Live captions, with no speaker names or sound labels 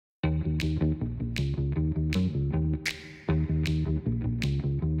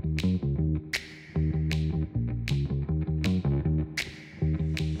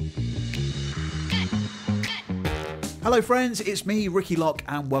Hello friends, it's me, Ricky Locke,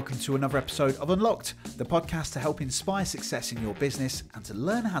 and welcome to another episode of Unlocked, the podcast to help inspire success in your business and to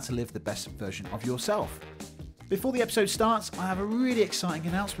learn how to live the best version of yourself. Before the episode starts, I have a really exciting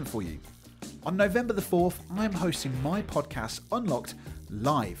announcement for you. On November the 4th, I am hosting my podcast Unlocked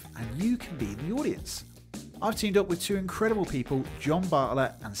live, and you can be in the audience. I've teamed up with two incredible people, John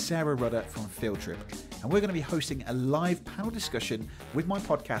Bartlett and Sarah Rudder from Field Trip, and we're going to be hosting a live panel discussion with my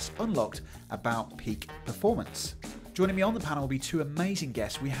podcast Unlocked about peak performance. Joining me on the panel will be two amazing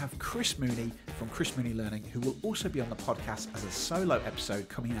guests. We have Chris Mooney from Chris Mooney Learning, who will also be on the podcast as a solo episode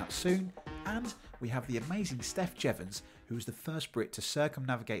coming out soon. And we have the amazing Steph Jevons, who was the first Brit to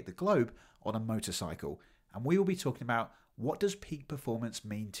circumnavigate the globe on a motorcycle. And we will be talking about what does peak performance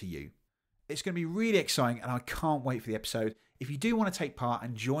mean to you. It's going to be really exciting and I can't wait for the episode. If you do want to take part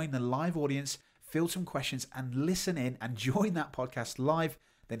and join the live audience, field some questions and listen in and join that podcast live,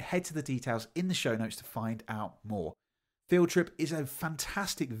 then head to the details in the show notes to find out more. Field Trip is a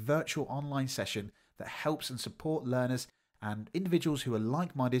fantastic virtual online session that helps and support learners and individuals who are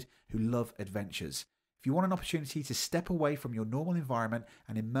like-minded who love adventures. If you want an opportunity to step away from your normal environment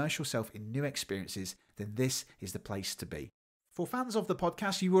and immerse yourself in new experiences, then this is the place to be. For fans of the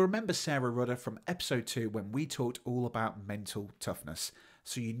podcast, you will remember Sarah Rudder from episode 2 when we talked all about mental toughness.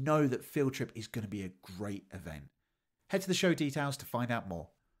 So you know that Field Trip is going to be a great event. Head to the show details to find out more.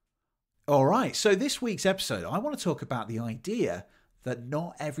 All right, so this week's episode, I want to talk about the idea that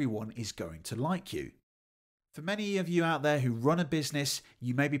not everyone is going to like you. For many of you out there who run a business,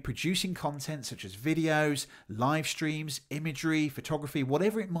 you may be producing content such as videos, live streams, imagery, photography,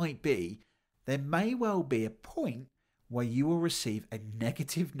 whatever it might be. There may well be a point where you will receive a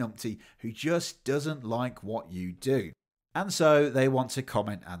negative numpty who just doesn't like what you do. And so they want to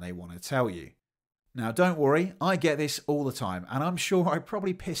comment and they want to tell you. Now, don't worry, I get this all the time, and I'm sure I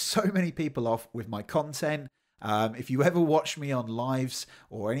probably piss so many people off with my content. If you ever watch me on lives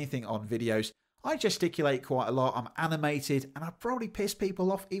or anything on videos, I gesticulate quite a lot, I'm animated, and I probably piss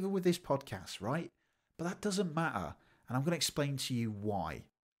people off even with this podcast, right? But that doesn't matter, and I'm going to explain to you why.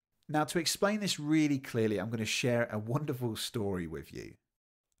 Now, to explain this really clearly, I'm going to share a wonderful story with you.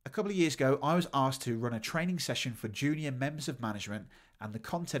 A couple of years ago, I was asked to run a training session for junior members of management, and the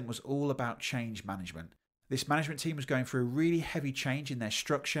content was all about change management. This management team was going through a really heavy change in their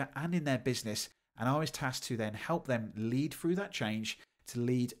structure and in their business, and I was tasked to then help them lead through that change, to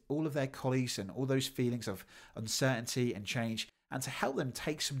lead all of their colleagues and all those feelings of uncertainty and change, and to help them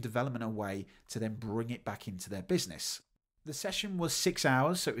take some development away to then bring it back into their business. The session was 6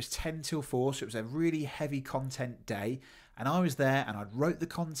 hours, so it was 10 till 4, so it was a really heavy content day. And I was there and I wrote the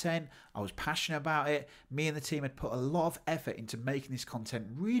content, I was passionate about it. Me and the team had put a lot of effort into making this content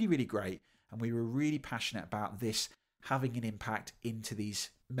really, really great. And we were really passionate about this having an impact into these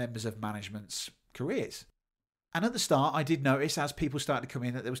members of management's careers. And at the start, I did notice as people started to come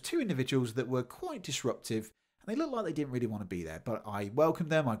in that there was two individuals that were quite disruptive and they looked like they didn't really want to be there. But I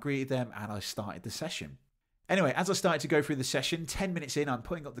welcomed them, I greeted them, and I started the session. Anyway, as I started to go through the session, 10 minutes in, I'm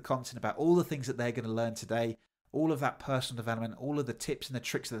putting up the content about all the things that they're going to learn today, all of that personal development, all of the tips and the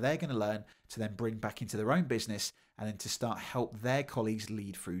tricks that they're going to learn to then bring back into their own business and then to start help their colleagues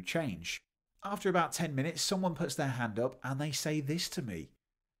lead through change. After about 10 minutes, someone puts their hand up and they say this to me: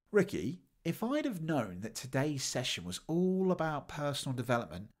 Ricky, if I'd have known that today's session was all about personal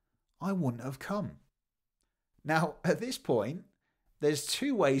development, I wouldn't have come. Now, at this point, there's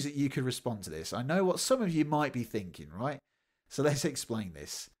two ways that you could respond to this. I know what some of you might be thinking, right? So let's explain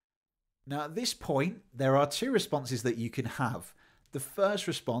this. Now, at this point, there are two responses that you can have. The first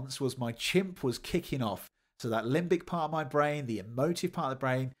response was my chimp was kicking off. So that limbic part of my brain, the emotive part of the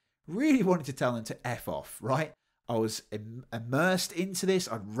brain, really wanted to tell them to F off, right? I was immersed into this.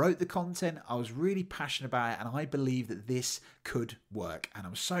 I wrote the content. I was really passionate about it. And I believed that this could work. And I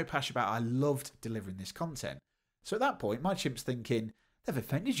was so passionate about it. I loved delivering this content. So at that point, my chimp's thinking, they've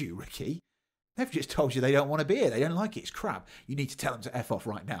offended you, Ricky. They've just told you they don't want to be here. They don't like it. It's crap. You need to tell them to F off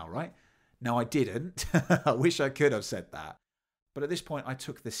right now, right? No, I didn't. I wish I could have said that. But at this point, I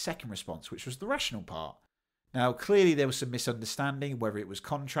took the second response, which was the rational part. Now, clearly there was some misunderstanding, whether it was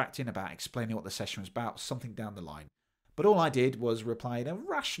contracting about explaining what the session was about, something down the line. But all I did was reply in a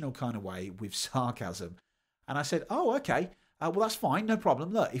rational kind of way with sarcasm. And I said, oh, okay. Well, that's fine. No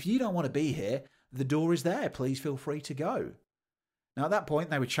problem. Look, if you don't want to be here, the door is there. Please feel free to go. Now, at that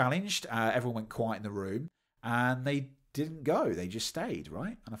point, they were challenged. Everyone went quiet in the room and they didn't go. They just stayed,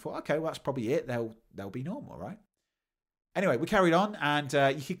 right? And I thought, okay, well, that's probably it. They'll be normal, right? Anyway, we carried on and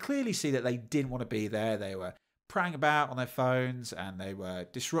you could clearly see that they didn't want to be there. They were praying about on their phones and they were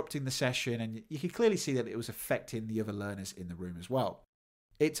disrupting the session. And you could clearly see that it was affecting the other learners in the room as well.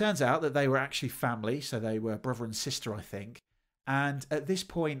 It turns out that they were actually family, so they were brother and sister, I think. And at this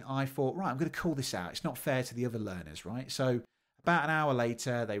point, I thought, right, I'm going to call this out. It's not fair to the other learners, right? So about an hour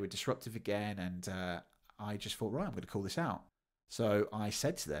later, they were disruptive again, and I just thought, right, I'm going to call this out. So I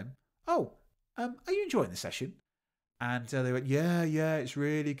said to them, oh, are you enjoying the session? And they went, yeah, it's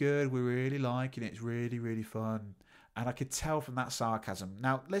really good. We're really liking it. It's really, really fun. And I could tell from that sarcasm.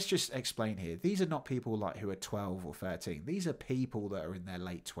 Now, let's just explain here. These are not people like who are 12 or 13. These are people that are in their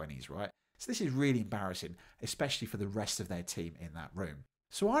late 20s, right? So this is really embarrassing, especially for the rest of their team in that room.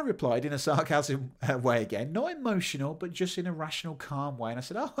 So I replied in a sarcasm way again, not emotional, but just in a rational, calm way. And I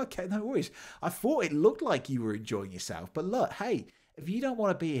said, oh, okay, no worries. I thought it looked like you were enjoying yourself. But look, hey, if you don't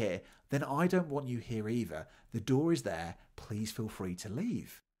want to be here, then I don't want you here either. The door is there. Please feel free to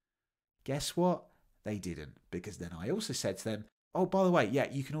leave. Guess what? They didn't, because then I also said to them, oh, by the way, yeah,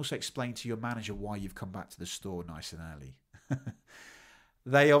 you can also explain to your manager why you've come back to the store nice and early.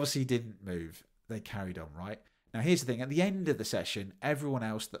 They obviously didn't move. They carried on, right? Now, here's the thing. At the end of the session, everyone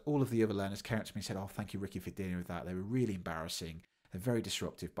else, all of the other learners came up to me and said, oh, thank you, Ricky, for dealing with that. They were really embarrassing. They're very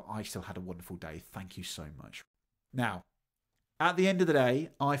disruptive, but I still had a wonderful day. Thank you so much. Now, at the end of the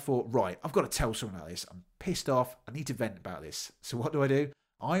day, I thought, right, I've got to tell someone about this. I'm pissed off. I need to vent about this. So what do?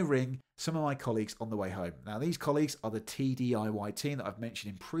 I ring some of my colleagues on the way home. Now, these colleagues are the TDIY team that I've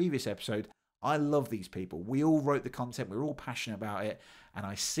mentioned in previous episode. I love these people. We all wrote the content. We're all passionate about it. And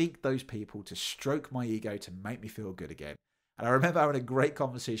I seek those people to stroke my ego to make me feel good again. And I remember having a great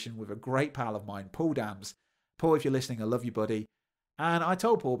conversation with a great pal of mine, Paul Dams. Paul, if you're listening, I love you, buddy. And I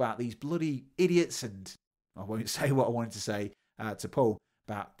told Paul about these bloody idiots, and I won't say what I wanted to say to Paul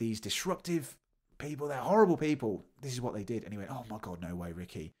about these disruptive people. They're horrible people. This is what they did. And he went, oh my God, no way,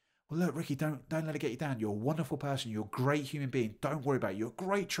 Ricky. Well, look, Ricky, don't let it get you down. You're a wonderful person. You're a great human being. Don't worry about it. You're a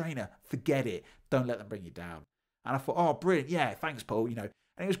great trainer. Forget it. Don't let them bring you down. And I thought, oh, brilliant. Yeah, thanks, Paul. And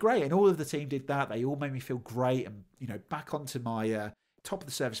it was great. And all of the team did that. They all made me feel great and, back onto my top of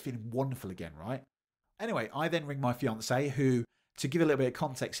the service feeling wonderful again, right? Anyway, I then ring my fiance, who, to give a little bit of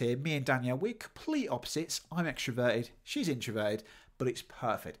context here, me and Danielle, we're complete opposites. I'm extroverted. She's introverted, but it's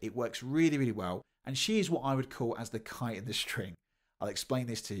perfect. It works really, really well. And she is what I would call as the kite in the string. I'll explain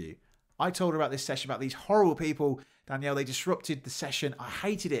this to you. I told her about this session, about these horrible people. Danielle, they disrupted the session. I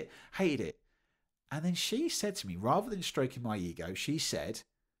hated it. And then she said to me, rather than stroking my ego, she said,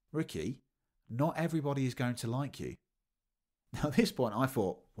 Ricky, not everybody is going to like you. Now, at this point, I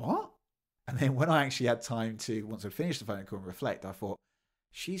thought, what? And then when I actually had time to, once I finished the phone call and reflect, I thought,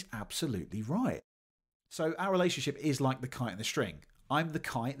 she's absolutely right. So our relationship is like the kite and the string. I'm the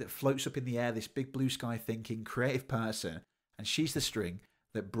kite that floats up in the air, this big blue sky thinking, creative person, and she's the string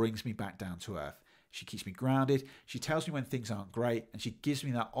that brings me back down to earth. She keeps me grounded. She tells me when things aren't great, and she gives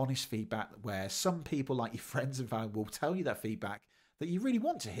me that honest feedback where some people, like your friends and family, will tell you that feedback that you really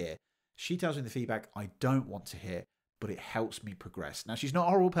want to hear. She tells me the feedback I don't want to hear, but it helps me progress. Now, she's not a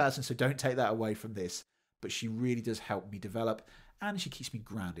horrible person, so don't take that away from this, but she really does help me develop, and she keeps me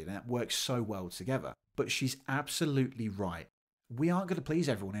grounded, and it works so well together. But she's absolutely right. We aren't going to please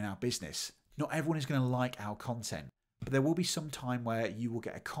everyone in our business. Not everyone is going to like our content. But there will be some time where you will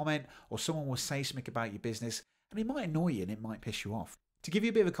get a comment or someone will say something about your business and it might annoy you and it might piss you off. To give you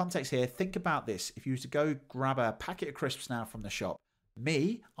a bit of a context here, think about this. If you were to go grab a packet of crisps now from the shop,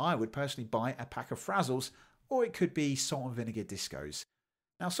 I would personally buy a pack of Frazzles, or it could be salt and vinegar discos.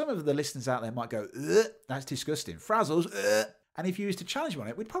 Now, some of the listeners out there might go, that's disgusting. Frazzles, and if you was to challenge me on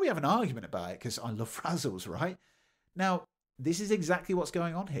it, we'd probably have an argument about it because I love Frazzles, right? Now, this is exactly what's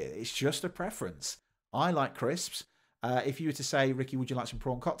going on here. It's just a preference. I like crisps. If you were to say, Ricky, would you like some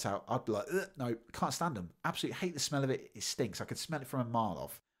prawn cocktail? I'd be like, no, can't stand them. Absolutely hate the smell of it. It stinks. I could smell it from a mile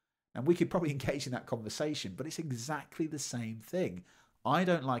off. And we could probably engage in that conversation, but it's exactly the same thing. I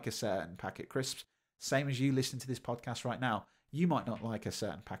don't like a certain packet crisps. Same as you listen to this podcast right now. You might not like a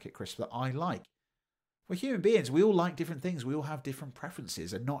certain packet crisp that I like. We're human beings. We all like different things. We all have different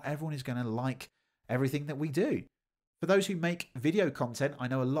preferences, and not everyone is going to like everything that we do. For those who make video content, I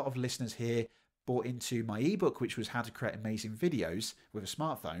know a lot of listeners here bought into my ebook, which was how to create amazing videos with a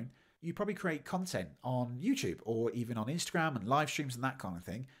smartphone. You probably create content on YouTube or even on Instagram and live streams and that kind of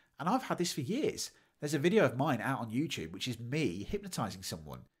thing. And I've had this for years. There's a video of mine out on YouTube, which is me hypnotizing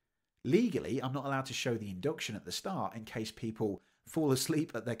someone. Legally, I'm not allowed to show the induction at the start in case people fall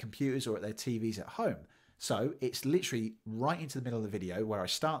asleep at their computers or at their TVs at home. So it's literally right into the middle of the video where I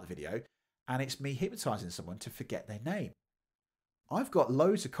start the video, and it's me hypnotizing someone to forget their name. I've got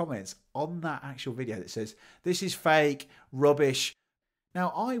loads of comments on that actual video that says, this is fake, rubbish.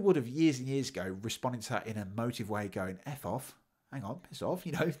 Now, I would have years and years ago responded to that in an emotive way going, F off. hang on, piss off.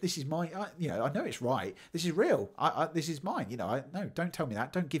 This is mine. I know it's right. This is real. This is mine. No, don't tell me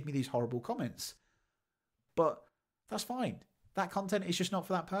that. Don't give me these horrible comments. But that's fine. That content is just not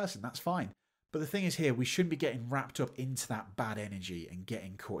for that person. That's fine. But the thing is here, we shouldn't be getting wrapped up into that bad energy and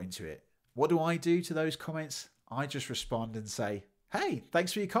getting caught into it. What do I do to those comments? I just respond and say, hey,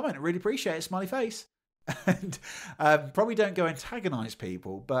 thanks for your comment. I really appreciate it. Smiley face. And probably don't go antagonize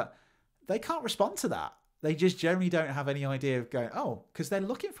people, but they can't respond to that. They just generally don't have any idea of going, because they're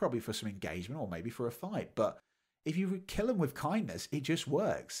looking probably for some engagement or maybe for a fight. But if you kill them with kindness, it just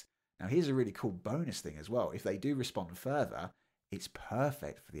works. Now, here's a really cool bonus thing as well. If they do respond further, it's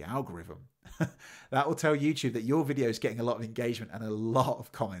perfect for the algorithm. That will tell YouTube that your video is getting a lot of engagement and a lot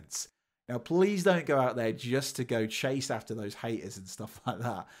of comments. Now, please don't go out there just to go chase after those haters and stuff like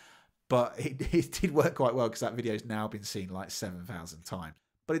that. But it did work quite well because that video has now been seen like 7,000 times.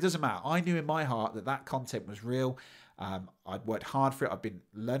 But it doesn't matter. I knew in my heart that content was real. I'd worked hard for it. I've been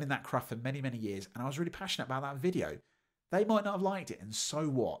learning that craft for many, many years. And I was really passionate about that video. They might not have liked it. And so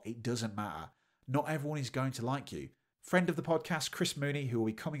what? It doesn't matter. Not everyone is going to like you. Friend of the podcast, Chris Mooney, who will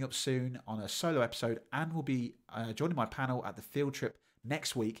be coming up soon on a solo episode and will be joining my panel at the field trip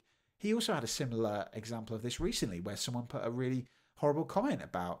next week. He also had a similar example of this recently where someone put a really horrible comment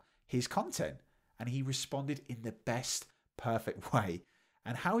about his content and he responded in the best perfect way.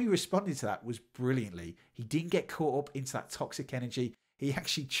 And how he responded to that was brilliantly. He didn't get caught up into that toxic energy. He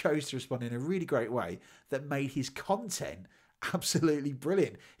actually chose to respond in a really great way that made his content absolutely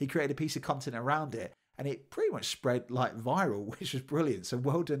brilliant. He created a piece of content around it and it pretty much spread like viral, which was brilliant. So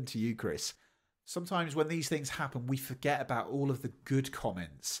well done to you, Chris. Sometimes when these things happen, we forget about all of the good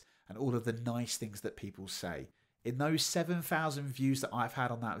comments and all of the nice things that people say. In those 7,000 views that I've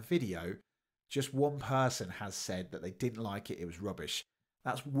had on that video, just one person has said that they didn't like it, it was rubbish.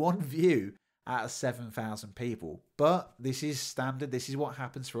 That's one view out of 7,000 people. But this is standard. This is what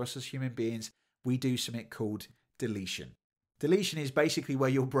happens for us as human beings. We do something called deletion. Deletion is basically where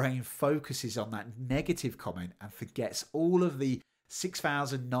your brain focuses on that negative comment and forgets all of the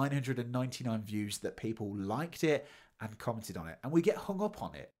 6,999 views that people liked it and commented on it. And we get hung up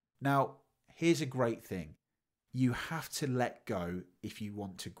on it. Now, here's a great thing. You have to let go if you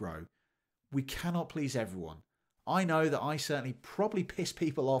want to grow. We cannot please everyone. I know that I certainly probably piss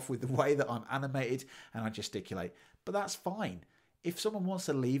people off with the way that I'm animated and I gesticulate, but that's fine. If someone wants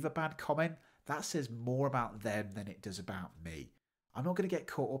to leave a bad comment, that says more about them than it does about me. I'm not going to get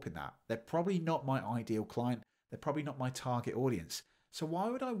caught up in that. They're probably not my ideal client. They're probably not my target audience. So why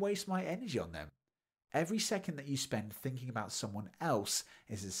would I waste my energy on them? Every second that you spend thinking about someone else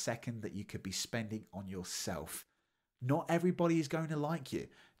is a second that you could be spending on yourself. Not everybody is going to like you.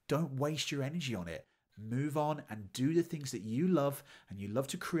 Don't waste your energy on it. Move on and do the things that you love and you love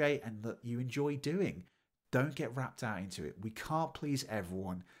to create and that you enjoy doing. Don't get wrapped out into it. We can't please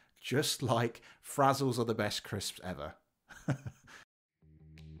everyone, just like Frazzles are the best crisps ever.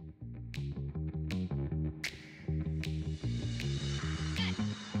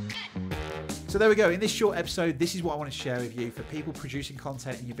 So there we go. In this short episode, this is what I want to share with you for people producing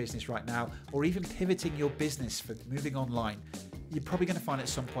content in your business right now, or even pivoting your business for moving online. You're probably going to find at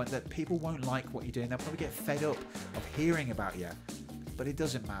some point that people won't like what you're doing. They'll probably get fed up of hearing about you. But it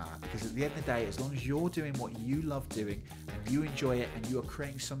doesn't matter, because at the end of the day, as long as you're doing what you love doing and you enjoy it and you are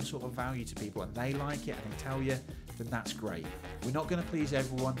creating some sort of value to people and they like it and they tell you, then that's great. We're not going to please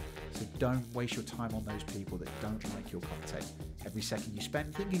everyone, so don't waste your time on those people that don't like your content. Every second you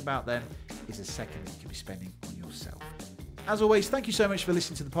spend thinking about them is a second that you can be spending on yourself. As always, thank you so much for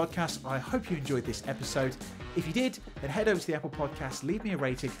listening to the podcast. I hope you enjoyed this episode. If you did, then head over to the Apple Podcast, leave me a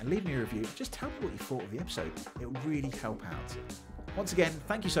rating and leave me a review. Just tell me what you thought of the episode. It will really help out. Once again,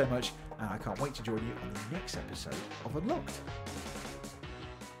 thank you so much, and I can't wait to join you on the next episode of Unlocked.